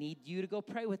 I need you to go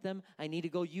pray with them. I need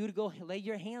you to go lay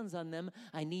your hands on them.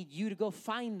 I need you to go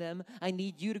find them. I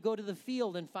need you to go to the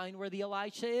field and find where the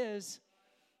Elisha is.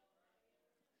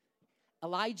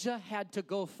 Elijah had to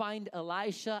go find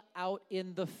Elisha out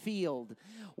in the field.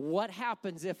 What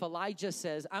happens if Elijah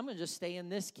says, I'm going to just stay in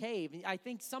this cave? I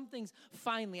think something's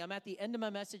finally, I'm at the end of my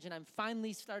message, and I'm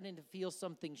finally starting to feel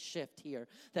something shift here,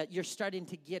 that you're starting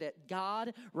to get it.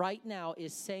 God right now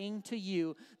is saying to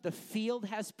you, the field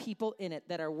has people in it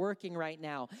that are working right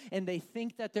now, and they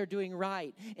think that they're doing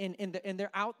right, and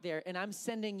they're out there, and I'm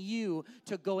sending you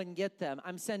to go and get them.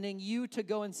 I'm sending you to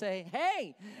go and say,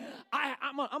 hey,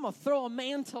 I'm going to throw a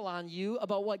mantle on you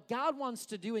about what God wants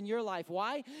to do in your life.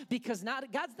 Why? Because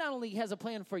God's not only has a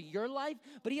plan for your life,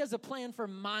 but he has a plan for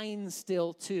mine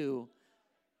still too.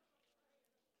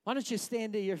 Why don't you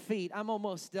stand to your feet? I'm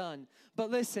almost done.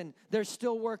 But listen, there's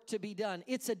still work to be done.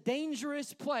 It's a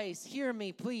dangerous place. Hear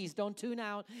me, please. Don't tune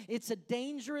out. It's a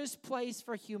dangerous place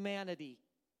for humanity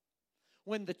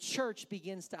when the church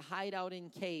begins to hide out in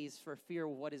caves for fear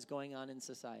of what is going on in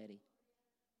society.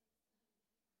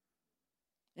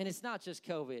 And it's not just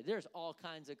COVID. There's all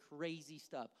kinds of crazy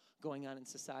stuff going on in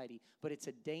society. But it's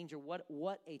a danger.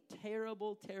 What a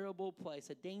terrible, terrible place,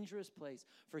 a dangerous place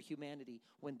for humanity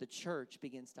when the church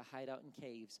begins to hide out in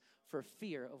caves for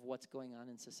fear of what's going on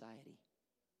in society.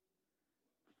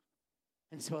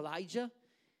 And so Elijah,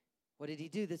 what did he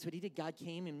do? That's what he did. God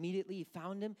came immediately. He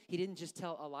found him. He didn't just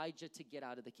tell Elijah to get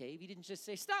out of the cave. He didn't just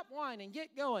say, stop whining,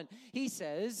 get going. He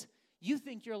says, you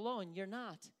think you're alone. You're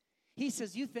not. He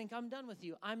says, you think I'm done with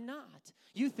you. I'm not.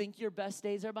 You think your best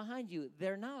days are behind you.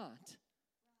 They're not.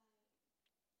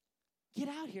 Get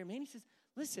out here, man. He says,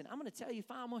 listen, I'm going to tell you,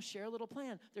 I'm going to share a little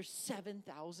plan. There's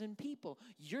 7,000 people.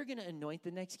 You're going to anoint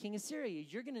the next king of Syria.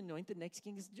 You're going to anoint the next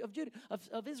king of Judah,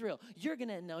 of Israel. You're going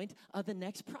to anoint the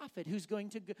next prophet who's going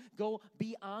to go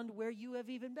beyond where you have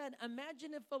even been.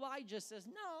 Imagine if Elijah says,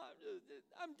 no,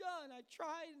 I'm done. I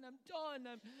tried and I'm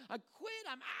done. I quit.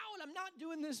 I'm out. I'm not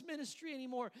doing this ministry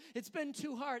anymore. It's been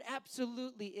too hard.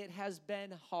 Absolutely, it has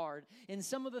been hard. And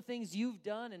some of the things you've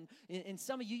done, and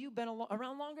some of you've been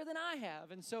around longer than I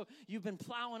have. And so you've been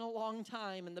plowing a long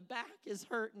time, and the back is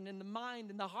hurting, and the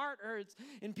mind and the heart hurts,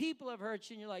 and people have hurt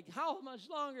you, and you're like, how much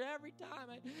longer? Every time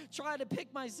I try to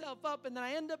pick myself up, and then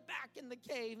I end up back in the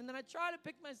cave, and then I try to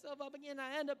pick myself up again, and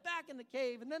I end up back in the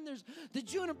cave, and then there's the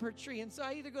juniper tree, and so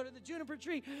I either go to the juniper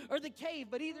tree or the cave,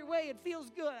 but either way, it feels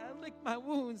good. I lick my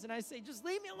wounds, and I say, just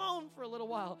leave me alone for a little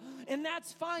while, and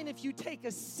that's fine if you take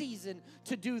a season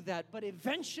to do that, but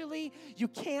eventually, you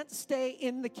can't stay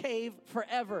in the cave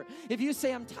forever. If you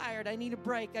say, I'm tired, I need a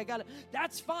break,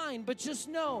 that's fine, but just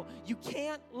know you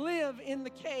can't live in the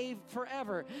cave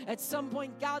forever. At some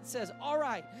point, God says, all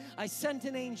right, I sent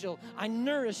an angel, I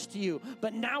nourished you,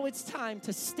 but now it's time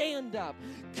to stand up,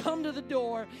 come to the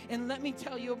door, and let me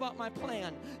tell you about my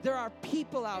plan. There are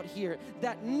people out here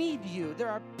that need you. There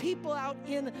are people out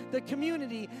in the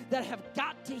community that have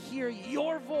got to hear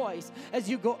your voice as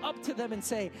you go up to them and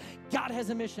say, God has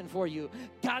a mission for you.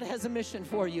 God has a mission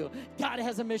for you. God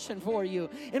has a mission for you.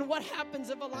 And what happens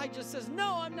if Elijah says,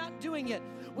 no, I'm not doing it?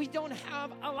 We don't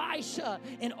have Elisha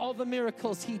and all the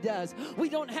miracles he does. We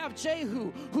don't have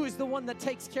Jehu, who is the one that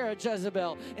takes care of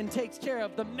Jezebel and takes care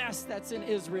of the mess that's in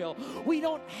Israel. We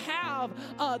don't have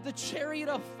the chariot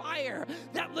of fire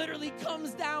that literally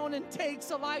comes down and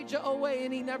takes Elijah away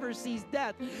and he never sees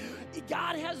death.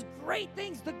 God has great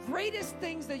things. The greatest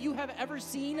things that you have ever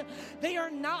seen, they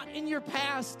are not in your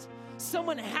past.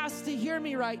 Someone has to hear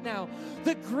me right now.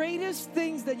 The greatest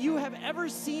things that you have ever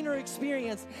seen or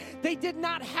experienced, they did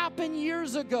not happen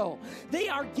years ago. They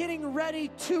are getting ready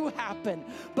to happen.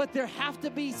 But there have to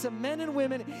be some men and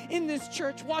women in this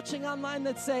church watching online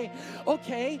that say,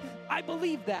 okay, I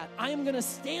believe that. I am going to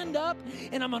stand up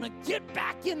and I'm going to get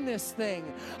back in this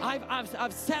thing.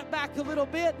 I've sat back a little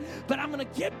bit, but I'm going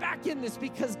to get back in this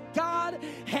because God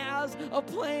has a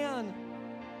plan.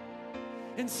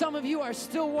 And some of you are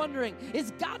still wondering,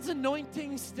 is God's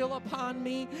anointing still upon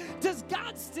me? Does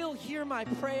God still hear my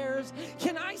prayers?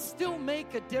 Can I still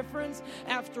make a difference?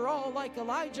 After all, like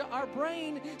Elijah, our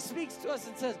brain speaks to us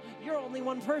and says, you're only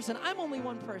one person. I'm only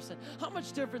one person. How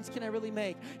much difference can I really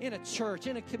make in a church,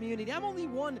 in a community? I'm only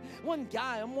one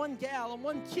guy, I'm one gal, I'm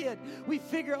one kid. We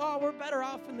figure, we're better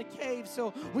off in the cave,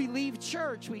 so we leave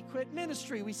church, we quit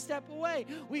ministry, we step away.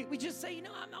 We just say,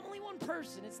 I'm only one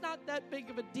person. It's not that big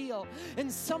of a deal.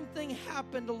 And something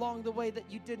happened along the way that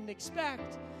you didn't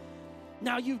expect.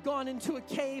 Now you've gone into a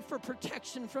cave for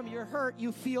protection from your hurt.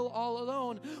 You feel all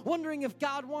alone, wondering if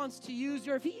God wants to use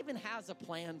you or if he even has a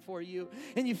plan for you.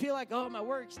 And you feel like, oh, my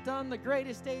work's done. The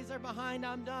greatest days are behind.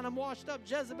 I'm done. I'm washed up.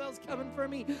 Jezebel's coming for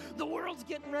me. The world's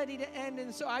getting ready to end.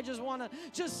 And so I just want to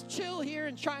just chill here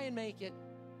and try and make it.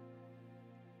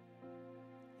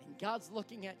 And God's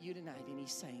looking at you tonight and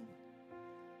he's saying,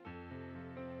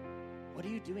 what are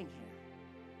you doing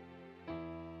here?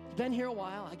 You've been here a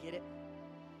while. I get it.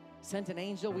 Sent an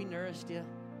angel, we nourished you.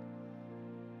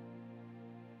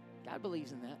 God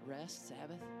believes in that, rest,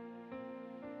 Sabbath.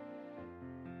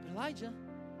 But Elijah,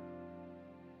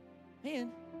 man,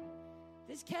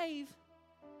 this cave,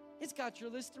 it's got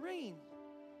your Listerine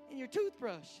and your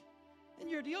toothbrush and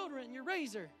your deodorant and your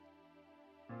razor.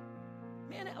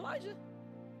 Man, Elijah,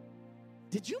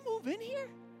 did you move in here?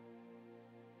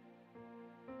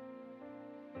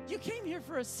 You came here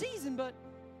for a season, but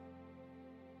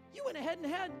you went ahead and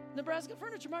had Nebraska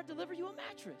Furniture Mart deliver you a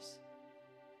mattress.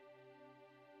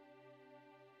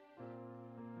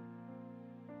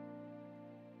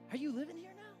 Are you living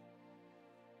here now?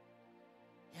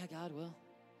 Yeah, God, well,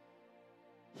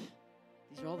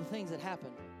 these are all the things that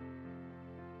happened.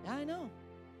 Yeah, I know.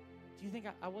 Do you think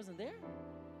I wasn't there?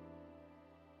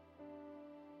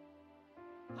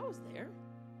 I was there.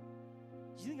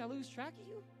 Do you think I lose track of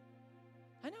you?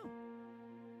 I know.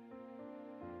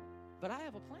 But I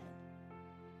have a plan.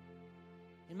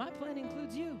 And my plan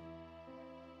includes you.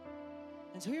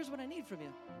 And so here's what I need from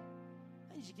you.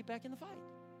 I need you to get back in the fight.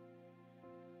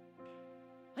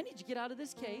 I need you to get out of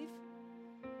this cave.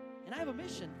 And I have a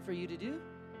mission for you to do.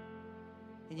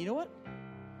 And you know what?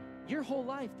 Your whole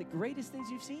life, the greatest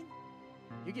things you've seen,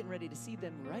 you're getting ready to see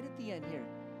them right at the end here.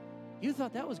 You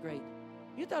thought that was great.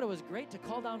 You thought it was great to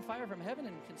call down fire from heaven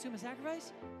and consume a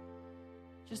sacrifice?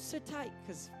 Just sit tight,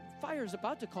 because fire is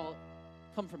about to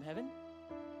come from heaven.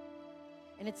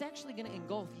 And it's actually going to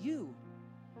engulf you.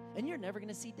 And you're never going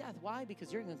to see death. Why?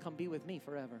 Because you're going to come be with me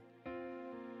forever.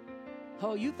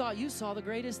 Oh, you thought you saw the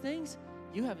greatest things?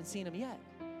 You haven't seen them yet.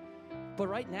 But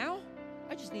right now,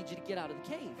 I just need you to get out of the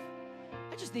cave.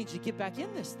 I just need you to get back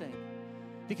in this thing.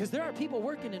 Because there are people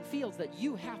working in fields that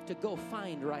you have to go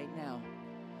find right now.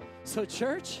 So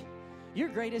church, your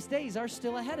greatest days are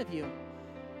still ahead of you.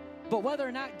 But whether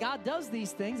or not God does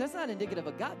these things, that's not indicative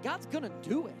of God. God's going to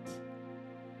do it.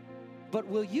 But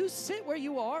will you sit where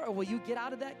you are, or will you get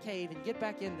out of that cave and get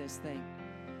back in this thing?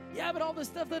 Yeah, but all this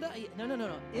stuff that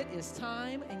No. It is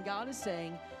time, and God is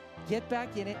saying, get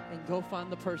back in it and go find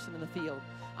the person in the field.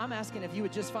 I'm asking if you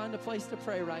would just find a place to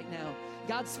pray right now.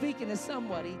 God's speaking to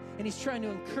somebody, and he's trying to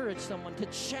encourage someone, to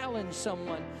challenge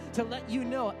someone, to let you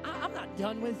know, I'm not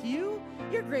done with you.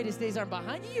 Your greatest days aren't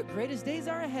behind you. Your greatest days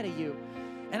are ahead of you.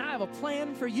 And I have a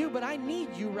plan for you, but I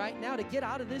need you right now to get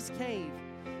out of this cave,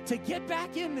 to get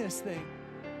back in this thing.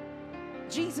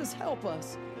 Jesus, help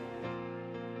us.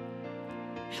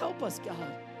 Help us,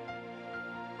 God.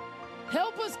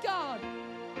 Help us, God.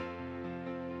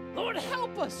 Lord,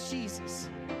 help us, Jesus,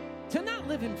 to not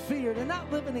live in fear, to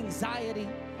not live in anxiety,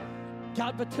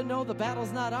 God, but to know the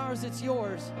battle's not ours, it's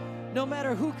yours. No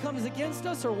matter who comes against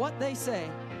us or what they say.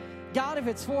 God, if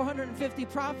it's 450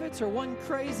 prophets or one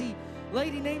crazy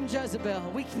lady named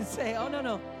Jezebel, we can say, oh,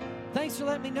 no. Thanks for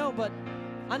letting me know, but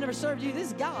I never served you. This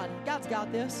is God. God's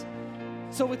got this.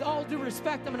 So with all due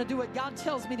respect, I'm going to do what God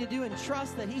tells me to do and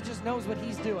trust that he just knows what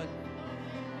he's doing.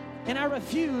 And I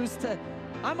refuse to,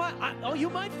 you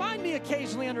might find me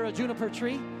occasionally under a juniper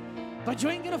tree, but you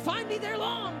ain't going to find me there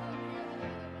long.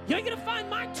 You ain't going to find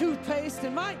my toothpaste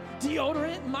and my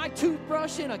deodorant and my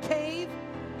toothbrush in a cave.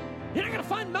 You're not going to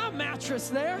find my mattress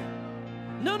there.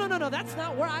 No. That's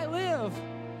not where I live.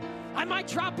 I might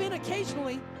drop in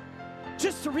occasionally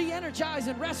just to re-energize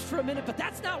and rest for a minute, but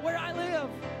that's not where I live.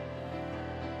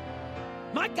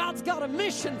 My God's got a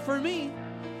mission for me.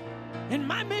 And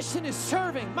my mission is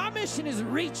serving. My mission is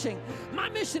reaching. My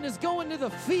mission is going to the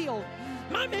field.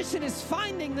 My mission is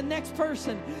finding the next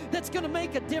person that's going to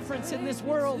make a difference in this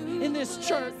world, in this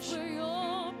church.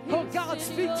 Oh, God,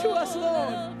 speak to us,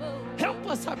 Lord. Help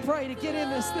us, I pray, to get in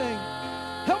this thing.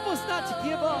 Help us not to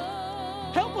give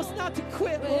up. Help us not to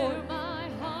quit, Lord.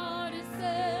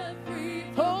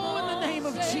 Oh, in the name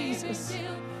of Jesus.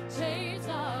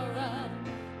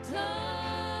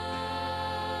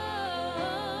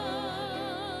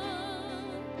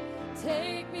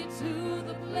 Take me to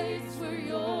the place where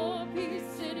your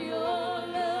peace and your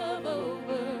love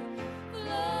overflows,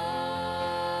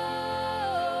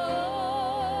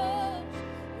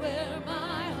 where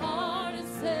my heart is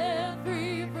set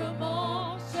free from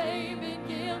all shame and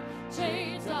guilt.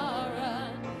 Chains are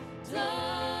undone.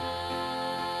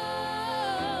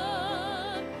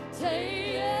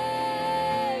 Take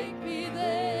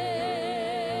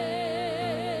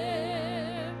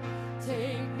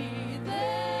me there.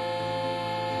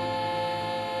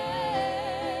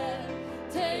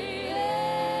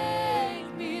 Take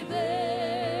me there.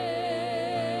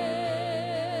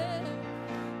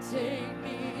 Take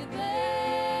me there.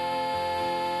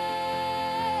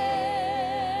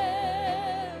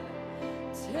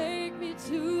 Take me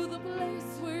to the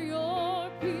place where your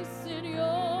peace and your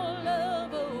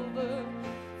love overflows,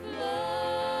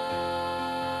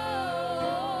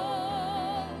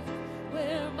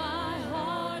 where my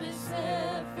heart is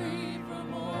set free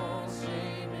from all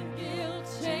shame and guilt,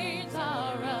 chains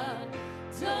are undone.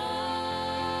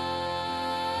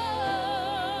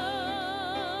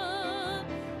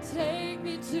 Take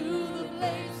me to the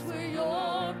place where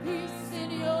your peace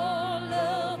and your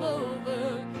love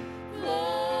overflows,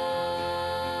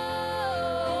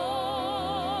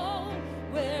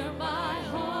 where my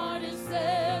heart is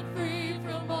set free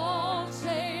from all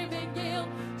shame and guilt,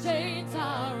 chains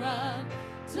are undone.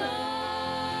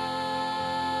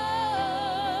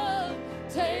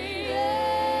 Take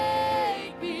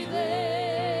me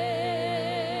there.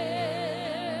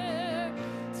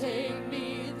 Take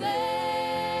me there.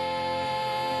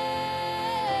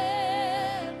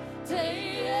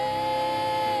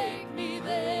 Take me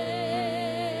there.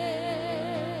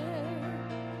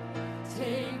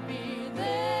 Take me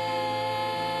there.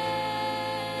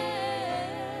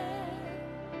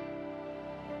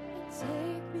 And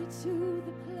take me to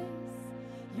the place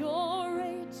your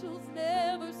angels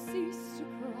never cease to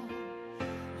cry,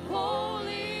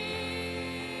 holy,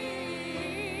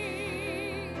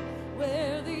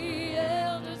 where the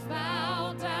elders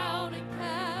bow down and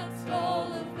cast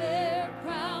all of their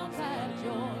crowns at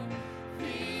your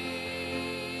feet.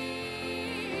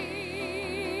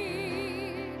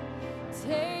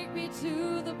 Take me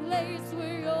to the place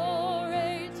where your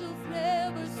angels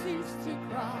never cease to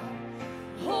cry,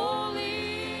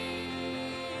 holy,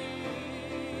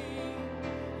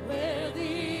 where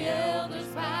the elders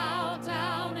bow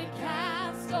down and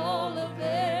cast all of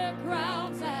their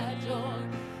crowns at your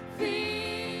feet.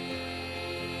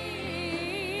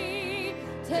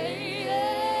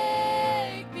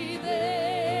 Take me there.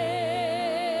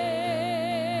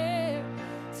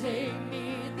 Take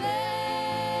me there.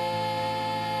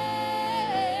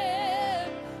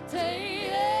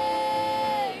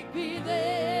 Take me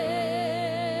there.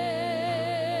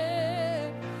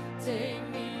 Take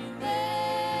me there.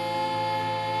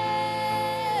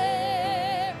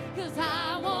 'Cause I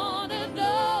wanna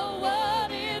know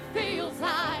what it feels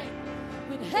like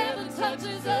when heaven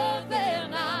touches earth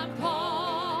and I'm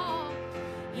caught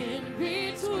in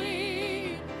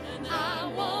between. And I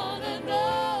wanna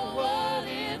know what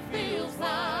it feels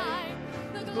like,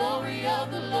 the glory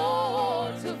of the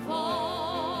Lord to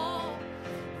fall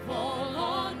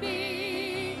on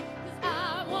me. 'Cause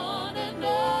I wanna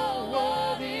know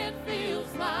what it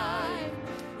feels like,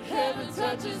 heaven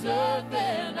touches earth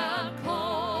and